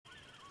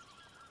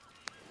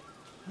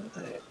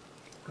Right.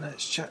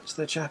 Let's chat to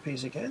the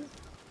chappies again.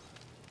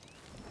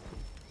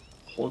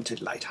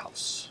 Haunted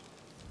lighthouse.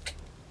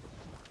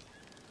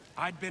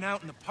 I'd been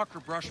out in the pucker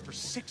brush for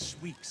 6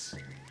 weeks.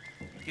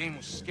 Game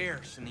was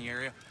scarce in the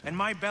area, and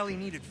my belly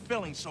needed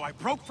filling, so I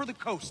broke for the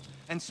coast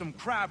and some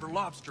crab or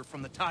lobster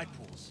from the tide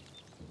pools.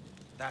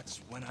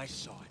 That's when I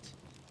saw it.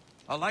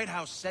 A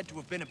lighthouse said to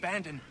have been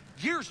abandoned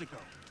years ago,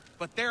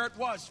 but there it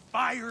was,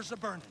 fires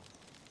a-burning.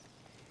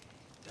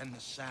 Then the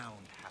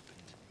sound happened.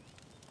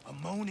 A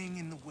moaning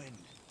in the wind.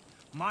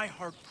 My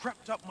heart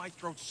crept up my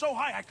throat so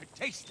high I could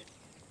taste it.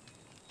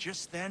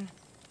 Just then,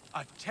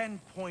 a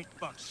 10-point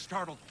buck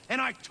startled,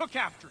 and I took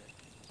after it.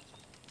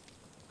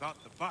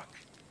 Got the buck,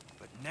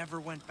 but never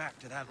went back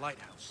to that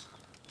lighthouse.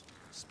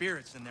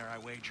 Spirits in there, I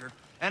wager,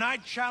 and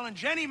I'd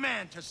challenge any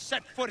man to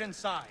set foot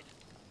inside.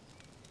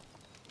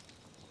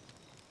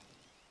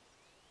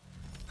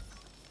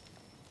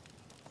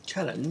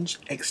 Challenge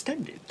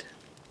extended.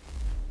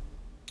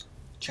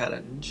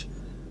 Challenge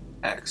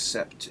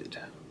accepted.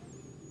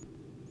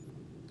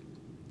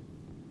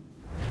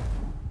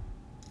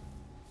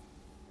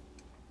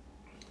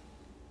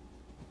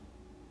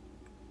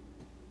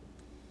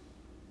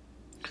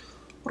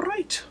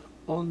 Right,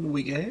 on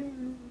we go.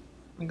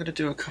 I'm going to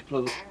do a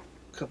couple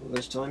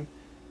this time.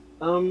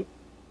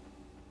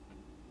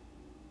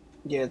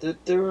 Yeah,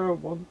 there are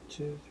 1,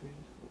 2, 3,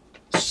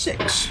 4,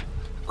 6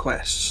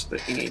 quests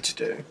that you need to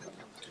do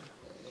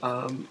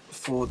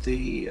for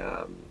the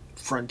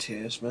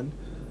Frontiersmen.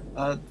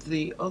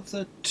 The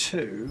other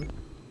 2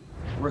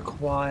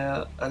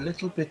 require a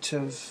little bit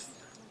of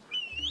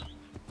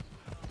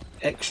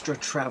extra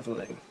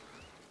travelling.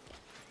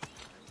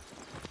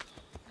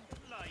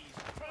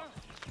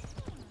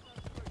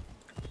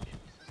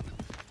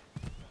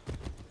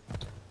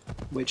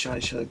 Which I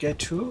shall get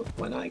to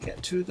when I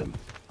get to them.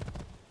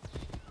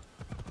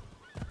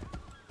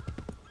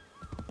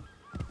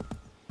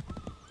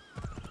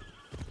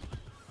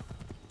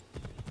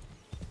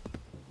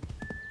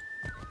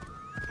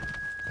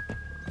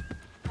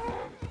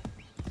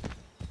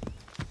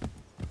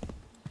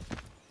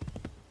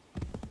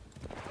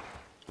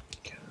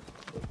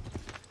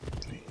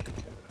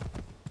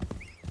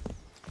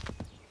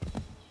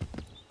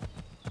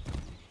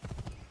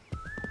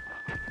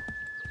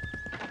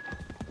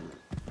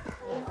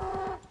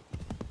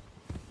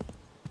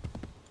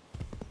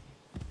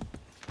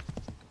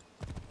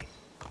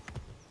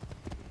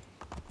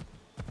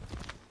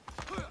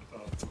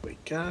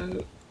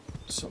 Go.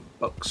 Some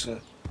bucks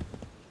are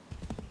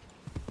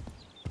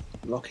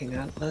locking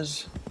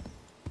antlers.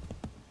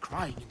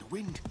 Crying in the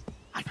wind.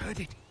 I've heard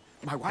it.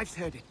 My wife's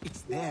heard it.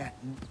 It's there.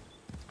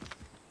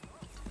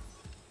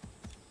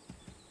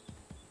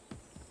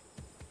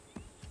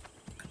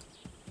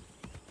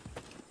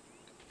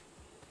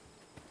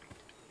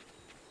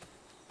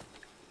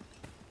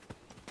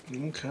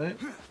 Okay.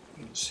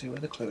 Let's see where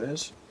the clue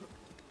is.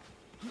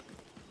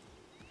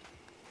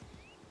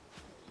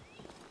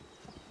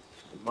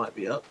 Might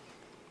be up,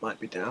 might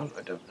be down,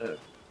 I don't know.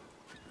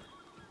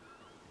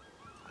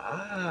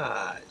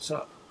 Ah, it's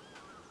up.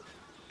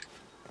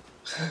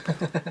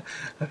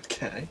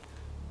 Okay.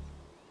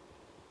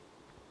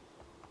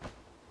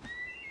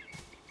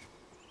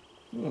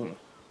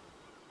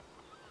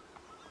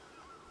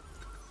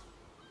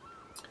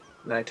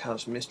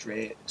 Lighthouse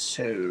mystery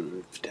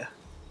solved.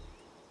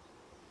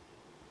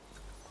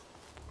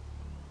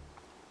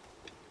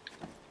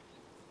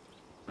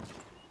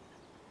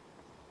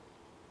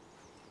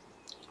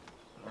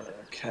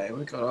 Okay,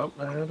 we got up,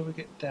 now how do we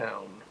get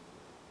down?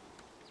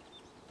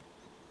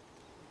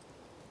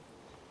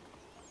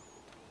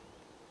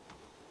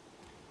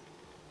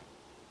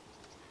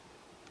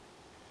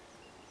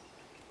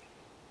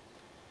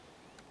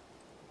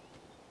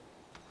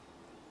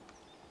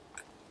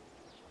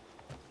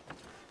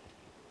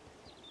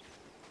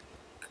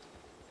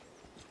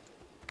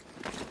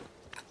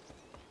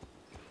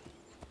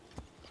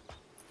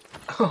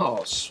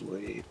 Oh,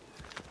 sweet.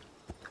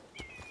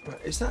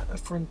 Right, is that a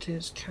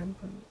Frontiers camp?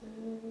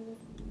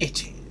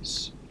 It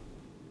is.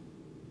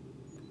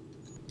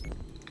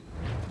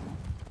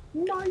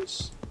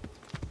 Nice.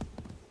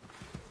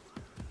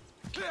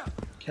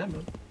 Come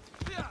on.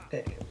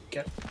 There we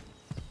go.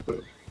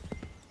 Boom.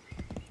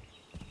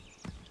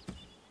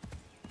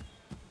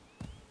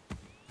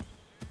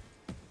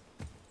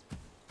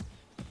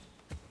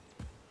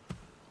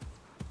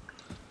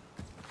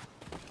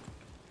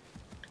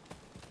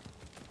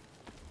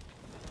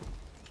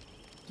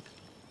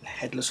 The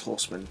Headless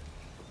Horseman.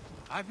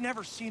 I've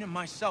never seen him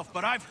myself,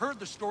 but I've heard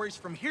the stories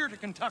from here to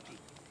Kentucky.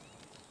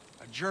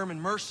 A German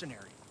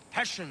mercenary,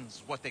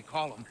 Hessians, what they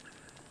call him,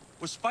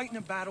 was fighting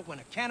a battle when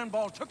a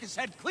cannonball took his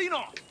head clean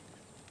off.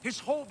 His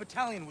whole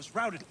battalion was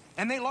routed,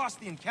 and they lost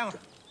the encounter.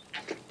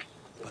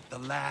 But the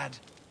lad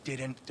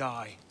didn't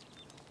die.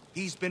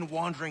 He's been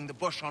wandering the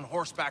bush on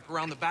horseback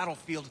around the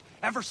battlefield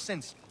ever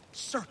since,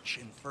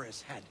 searching for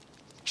his head,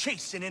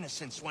 chasing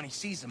innocents when he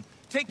sees them,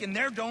 taking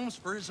their domes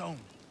for his own.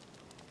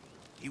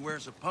 He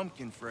wears a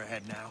pumpkin for a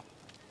head now,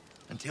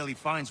 until he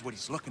finds what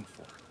he's looking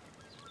for.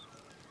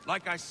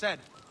 Like I said,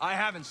 I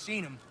haven't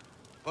seen him,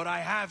 but I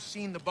have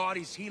seen the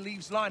bodies he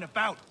leaves lying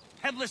about,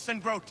 headless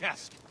and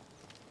grotesque.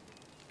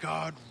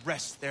 God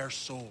rest their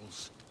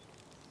souls.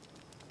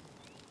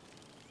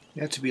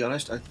 Yeah, to be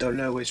honest, I don't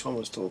know which one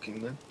was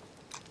talking then.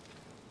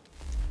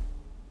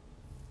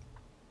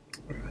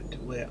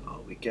 Right, where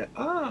are we?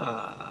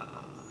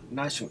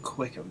 Nice and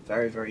quick and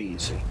very, very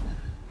easy.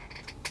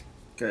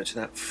 Go to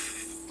that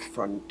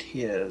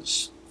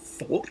Frontiers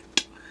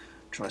Fort.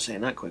 Try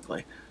saying that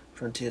quickly.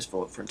 Frontiers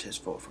Fort, Frontiers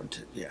Fort,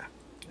 Frontier. Yeah,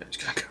 it's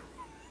gonna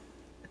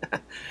go.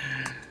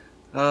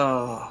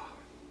 Oh.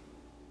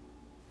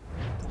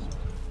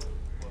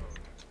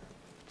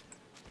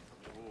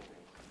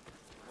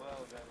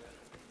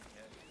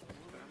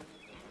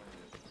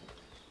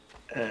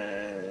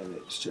 And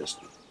it's just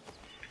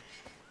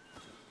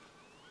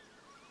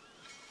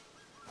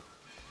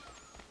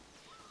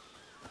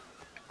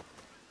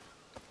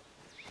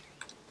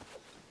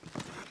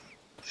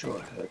sure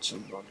I heard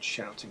someone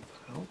shouting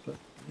for help, but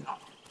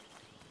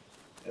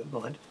never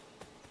mind.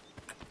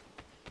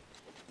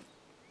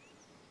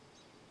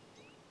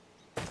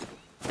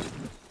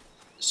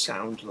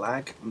 Sound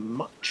lag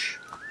much?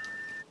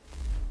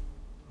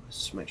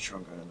 Let's make sure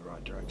I'm going in the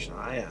right direction.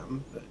 I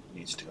am, but it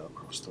needs to go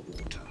across the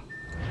water.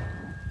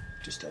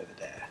 Just over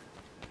there.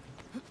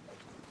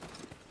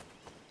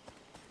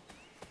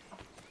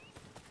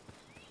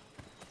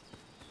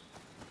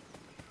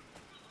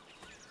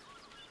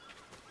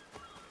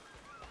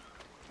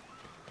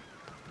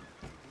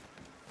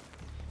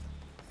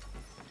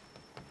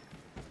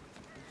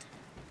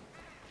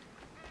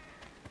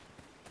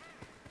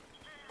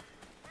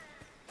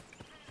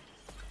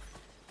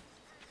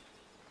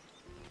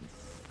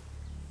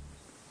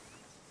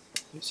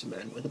 It's a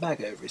man with a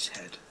bag over his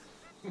head.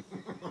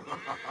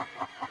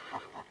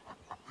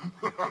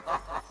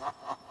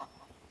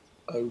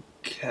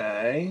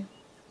 Okay.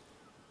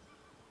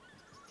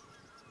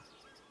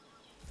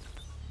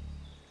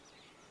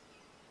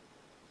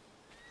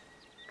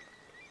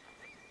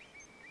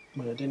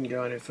 Well, I didn't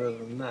go any further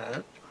than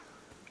that.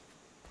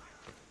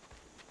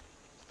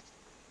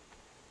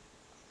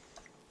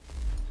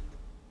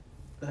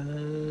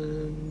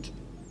 And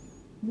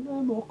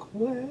no more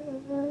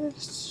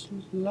quests.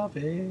 Love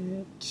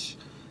it.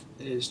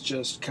 There's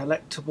just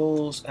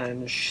collectibles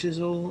and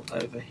shizzle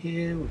over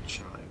here,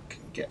 which I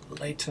can get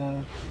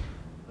later.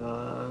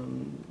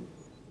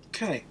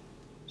 Okay,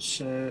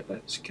 so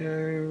let's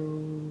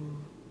go.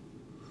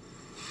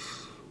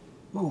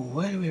 Oh,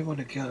 where do we want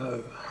to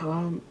go?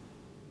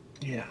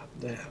 Yeah,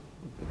 there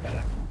would be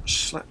better.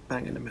 Slap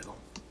bang in the middle.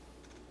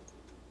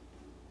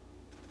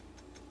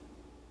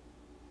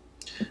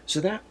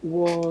 So that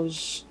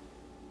was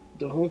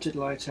the Haunted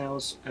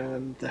Lighthouse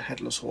and the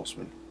Headless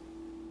Horseman.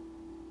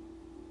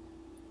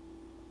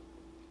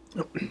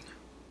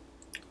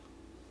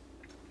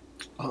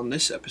 On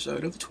this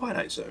episode of the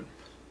Twilight Zone.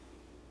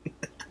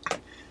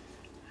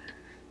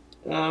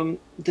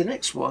 The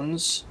next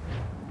ones,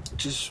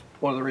 which is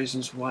one of the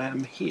reasons why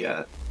I'm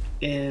here,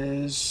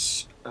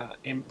 is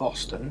in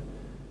Boston,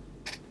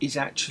 is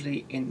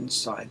actually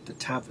inside the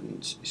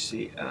taverns, you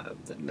see,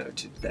 that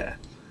noted there.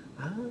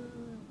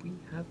 We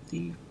have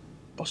the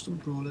Boston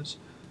Brawlers,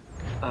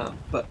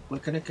 but we're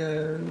going to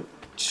go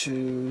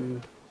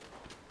to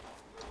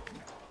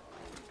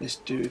this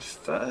dude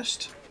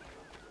first,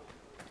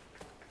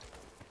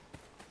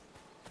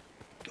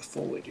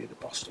 before we do the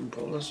Boston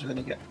Brawlers. We're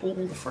going to get all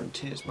the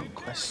Frontiersmen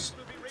quests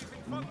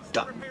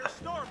done.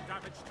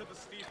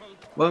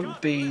 Won't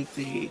be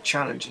the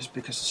challenges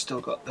because I've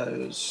still got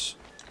those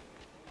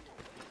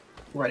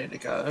ready to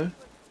go,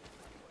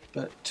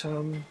 but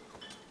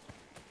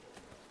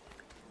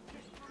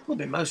will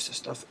be most of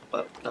the stuff.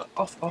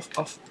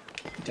 Off,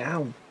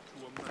 down.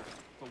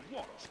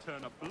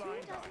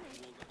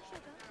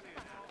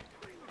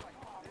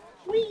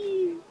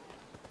 Whee!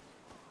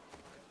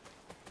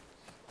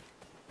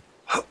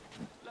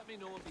 Let me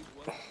know if he's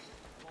well.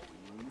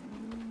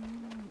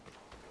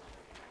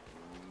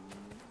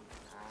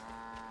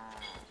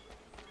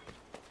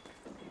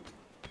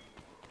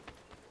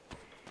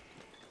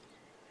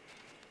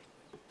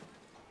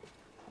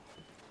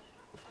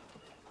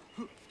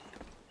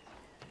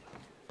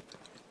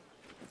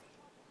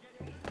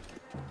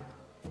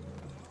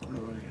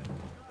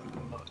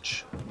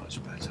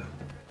 Much better.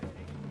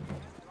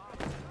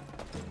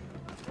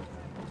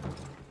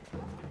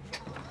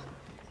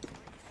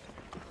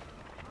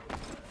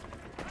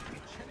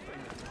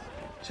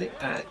 See,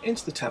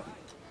 into the tavern.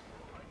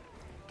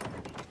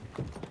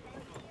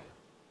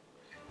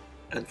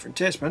 And the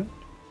Frontiersmen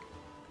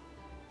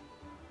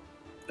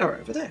are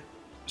over there.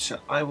 So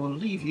I will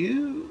leave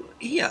you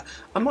here.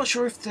 I'm not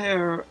sure if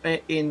they're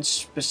in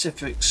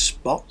specific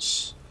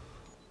spots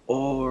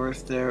or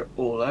if they're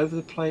all over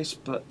the place,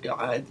 but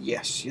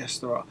yes,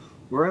 there are.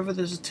 Wherever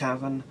there's a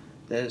tavern,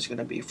 there's going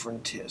to be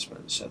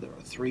Frontiersmen. So there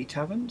are 3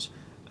 taverns,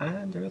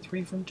 and there are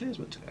 3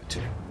 Frontiersmen to go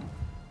to.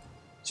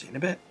 See you in a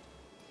bit.